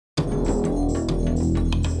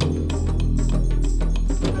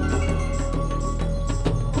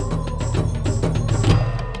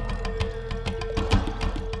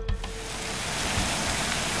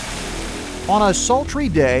On a sultry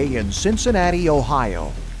day in Cincinnati,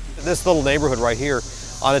 Ohio. This little neighborhood right here,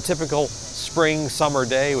 on a typical spring, summer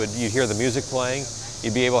day, you'd hear the music playing.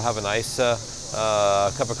 You'd be able to have a nice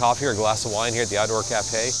cup of coffee or a glass of wine here at the Outdoor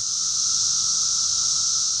Cafe.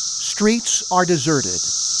 Streets are deserted.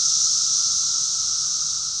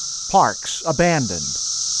 Parks abandoned.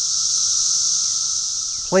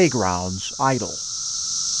 Playgrounds idle.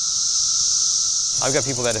 I've got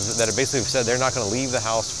people that have basically said they're not going to leave the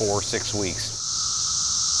house for 6 weeks.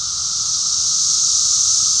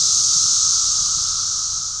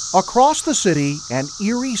 Across the city, an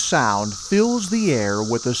eerie sound fills the air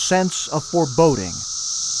with a sense of foreboding,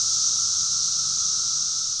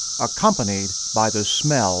 accompanied by the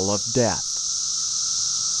smell of death.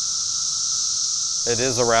 It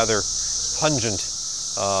is a rather pungent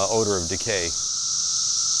odor of decay.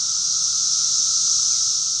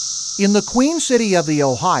 In the Queen City of the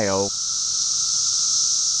Ohio,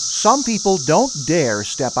 some people don't dare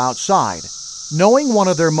step outside, knowing one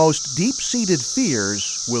of their most deep-seated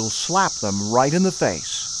fears will slap them right in the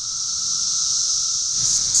face.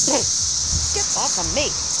 Get off of me!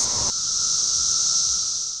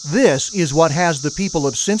 This is what has the people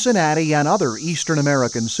of Cincinnati and other eastern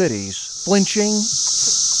American cities flinching,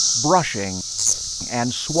 brushing,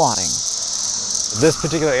 and swatting. This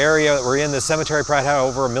particular area that we're in, the cemetery, probably had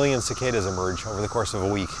over 1 million cicadas emerge over the course of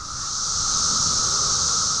a week.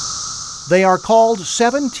 They are called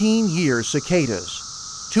 17-year cicadas,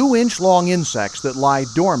 2-inch-long insects that lie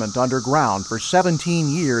dormant underground for 17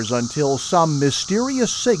 years until some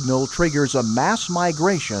mysterious signal triggers a mass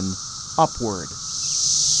migration upward.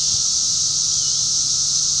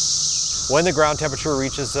 When the ground temperature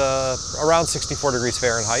reaches around 64 degrees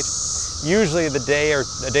Fahrenheit, usually a day or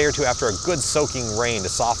two after a good soaking rain to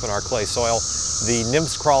soften our clay soil, the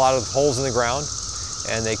nymphs crawl out of holes in the ground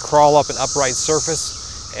and they crawl up an upright surface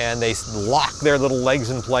and they lock their little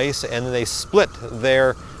legs in place, and then they split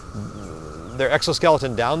their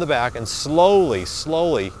exoskeleton down the back, and slowly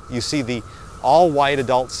you see the all-white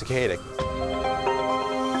adult cicada.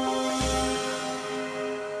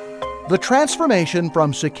 The transformation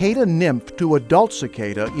from cicada nymph to adult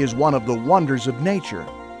cicada is one of the wonders of nature,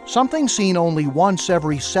 something seen only once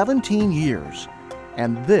every 17 years,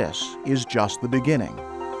 and this is just the beginning.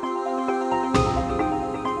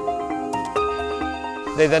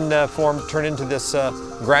 They then turn into this,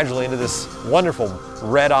 gradually into this wonderful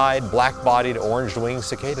red-eyed, black-bodied, orange-winged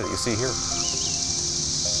cicada that you see here.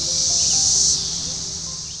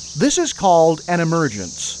 This is called an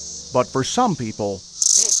emergence, but for some people,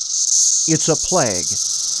 it's a plague.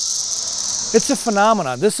 It's a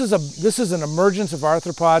phenomenon. This is an emergence of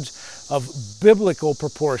arthropods of biblical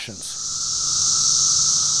proportions.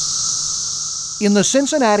 In the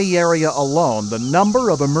Cincinnati area alone, the number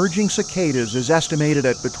of emerging cicadas is estimated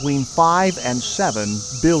at between 5 and 7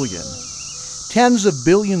 billion. Tens of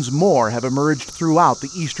billions more have emerged throughout the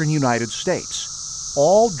eastern United States,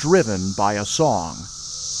 all driven by a song.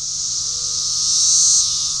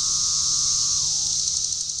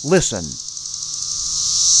 Listen.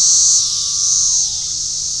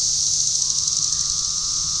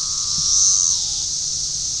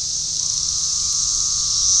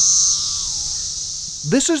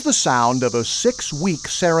 This is the sound of a 6-week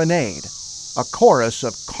serenade, a chorus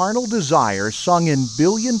of carnal desire sung in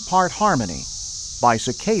billion-part harmony by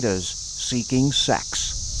cicadas seeking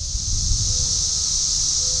sex.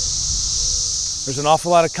 There's an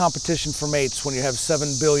awful lot of competition for mates when you have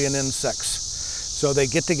 7 billion insects. So they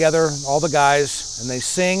get together, all the guys, and they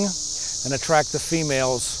sing and attract the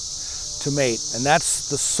females to mate. And that's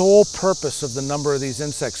the sole purpose of the number of these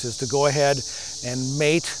insects, is to go ahead and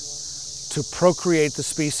mate to procreate the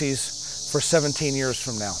species for 17 years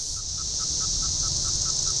from now.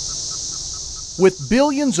 With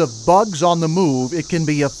billions of bugs on the move, it can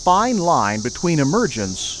be a fine line between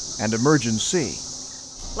emergence and emergency.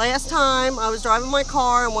 Last time I was driving my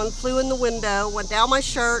car and one flew in the window, went down my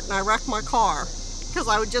shirt, and I wrecked my car because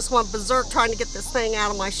I would just went berserk trying to get this thing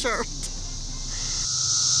out of my shirt.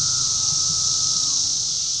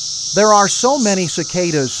 There are so many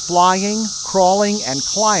cicadas flying, crawling, and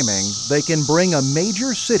climbing, they can bring a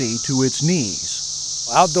major city to its knees.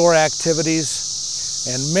 Outdoor activities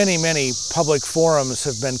and many public forums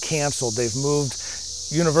have been canceled. They've moved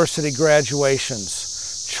university graduations,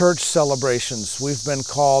 church celebrations. We've been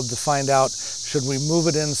called to find out, should we move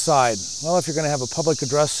it inside? Well, if you're going to have a public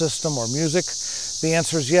address system or music, the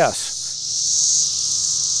answer is yes.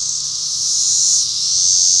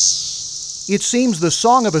 It seems the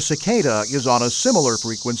song of a cicada is on a similar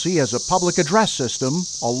frequency as a public address system,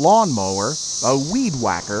 a lawnmower, a weed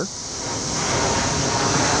whacker,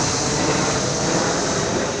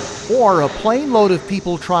 or a plane load of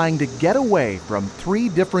people trying to get away from 3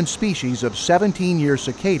 different species of 17-year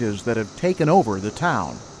cicadas that have taken over the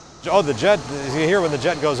town. Oh, the jet, you hear when the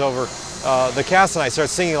jet goes over, the Cassinite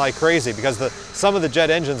starts singing like crazy because some of the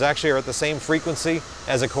jet engines actually are at the same frequency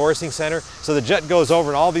as a chorusing center. So the jet goes over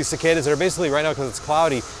and all these cicadas that are basically right now, because it's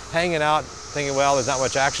cloudy, hanging out, thinking, well, there's not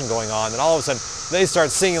much action going on. And all of a sudden, they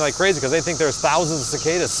start singing like crazy because they think there's thousands of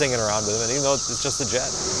cicadas singing around with them, and even though it's just a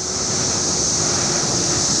jet.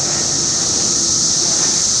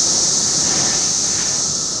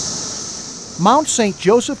 Mount St.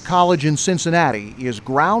 Joseph College in Cincinnati is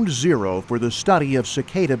ground zero for the study of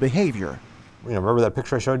cicada behavior. You know, remember that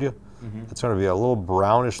picture I showed you? It's going to be a little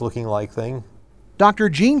brownish looking like thing. Dr.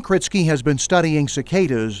 Gene Kritsky has been studying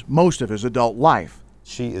cicadas most of his adult life.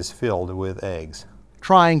 She is filled with eggs.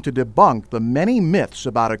 Trying to debunk the many myths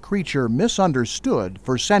about a creature misunderstood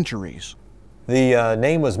for centuries. The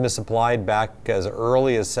name was misapplied back as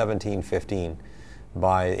early as 1715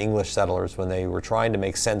 by English settlers when they were trying to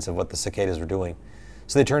make sense of what the cicadas were doing.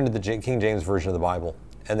 So they turned to the King James Version of the Bible.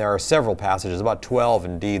 And there are several passages, about 12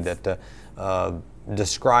 indeed, that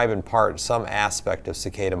describe in part some aspect of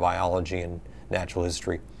cicada biology and natural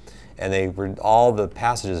history. And all the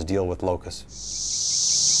passages deal with locusts.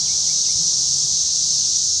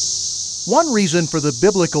 One reason for the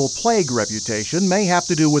biblical plague reputation may have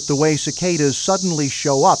to do with the way cicadas suddenly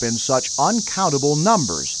show up in such uncountable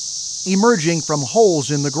numbers, emerging from holes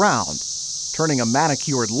in the ground, turning a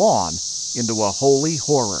manicured lawn into a holy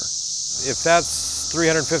horror. If that's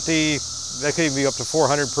 350, that could even be up to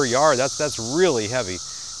 400 per yard. That's really heavy.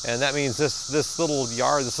 And that means this little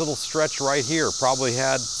yard, this little stretch right here probably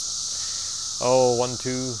had,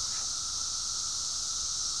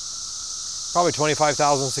 probably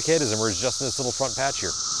 25,000 cicadas emerged just in this little front patch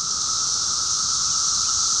here.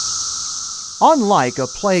 Unlike a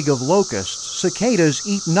plague of locusts, cicadas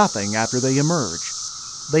eat nothing after they emerge.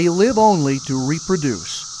 They live only to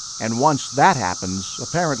reproduce, and once that happens,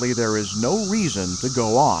 apparently there is no reason to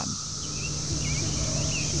go on.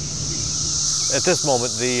 At this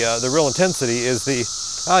moment, the real intensity is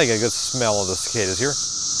I get a good smell of the cicadas here.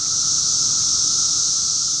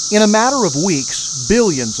 In a matter of weeks,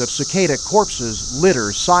 billions of cicada corpses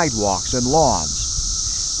litter sidewalks and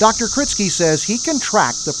lawns. Dr. Kritsky says he can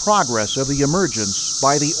track the progress of the emergence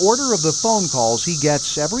by the order of the phone calls he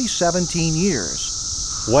gets every 17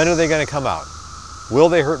 years. When are they going to come out? Will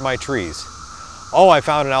they hurt my trees? Oh, I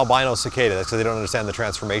found an albino cicada. That's because they don't understand the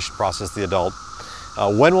transformation process of the adult.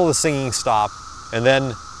 When will the singing stop? And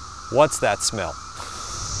then, what's that smell?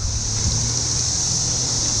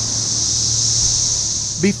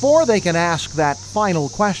 Before they can ask that final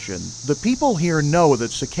question, the people here know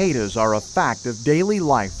that cicadas are a fact of daily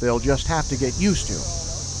life they'll just have to get used to.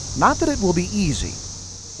 Not that it will be easy.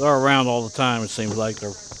 They're around all the time, it seems like.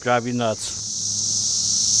 They'll drive you nuts.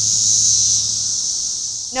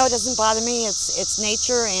 No, it doesn't bother me. It's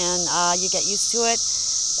nature, and you get used to it.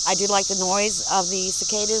 I do like the noise of the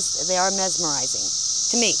cicadas. They are mesmerizing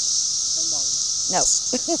to me. No,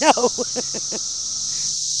 no.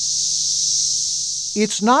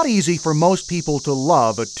 It's not easy for most people to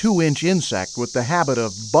love a 2-inch insect with the habit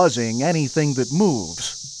of buzzing anything that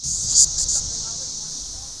moves.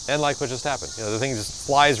 And like what just happened. You know, the thing just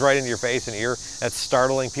flies right into your face and ear. That's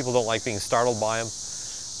startling. People don't like being startled by them.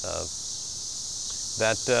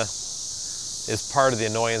 That is part of the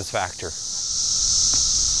annoyance factor.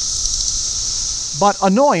 But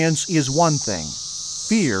annoyance is one thing.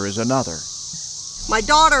 Fear is another. My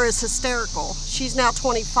daughter is hysterical. She's now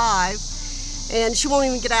 25, and she won't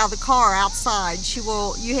even get out of the car outside.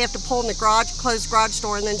 You have to pull in the garage, close the garage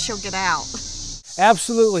door, and then she'll get out.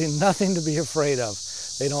 Absolutely nothing to be afraid of.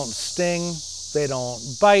 They don't sting, they don't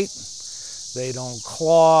bite, they don't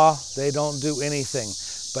claw, they don't do anything.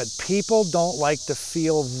 But people don't like to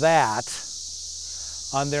feel that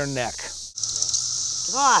on their neck.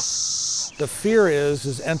 Get off. The fear is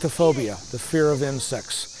entophobia, the fear of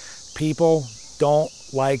insects. People don't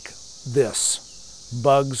like this.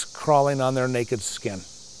 Bugs crawling on their naked skin.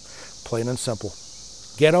 Plain and simple.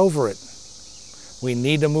 Get over it. We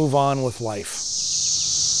need to move on with life.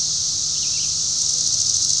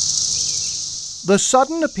 The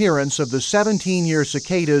sudden appearance of the 17-year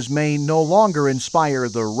cicadas may no longer inspire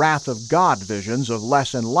the wrath of God visions of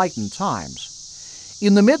less enlightened times.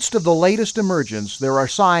 In the midst of the latest emergence, there are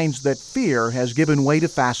signs that fear has given way to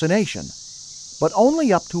fascination, but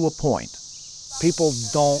only up to a point. People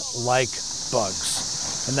don't like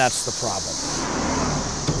bugs, and that's the problem.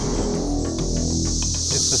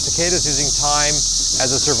 It's the cicadas using time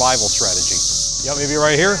as a survival strategy. You want me to be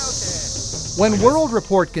right here? When World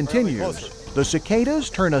Report continues, the cicadas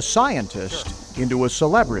turn a scientist into a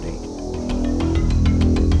celebrity.